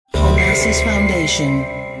Genesis Foundation.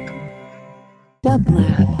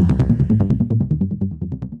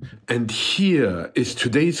 And here is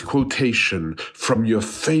today's quotation from your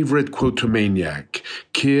favorite Quotomaniac,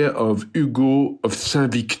 care of Hugo of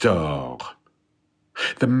Saint-Victor.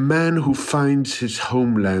 The man who finds his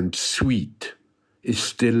homeland sweet is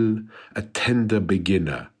still a tender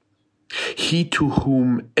beginner. He to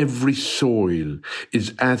whom every soil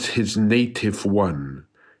is as his native one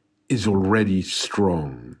is already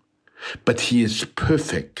strong. But he is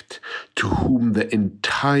perfect to whom the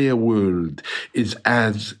entire world is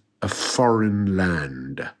as a foreign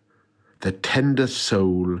land. The tender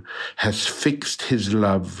soul has fixed his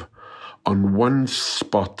love on one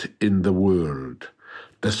spot in the world.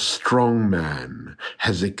 The strong man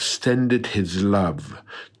has extended his love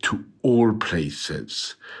to all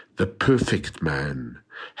places. The perfect man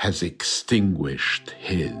has extinguished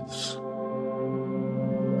his.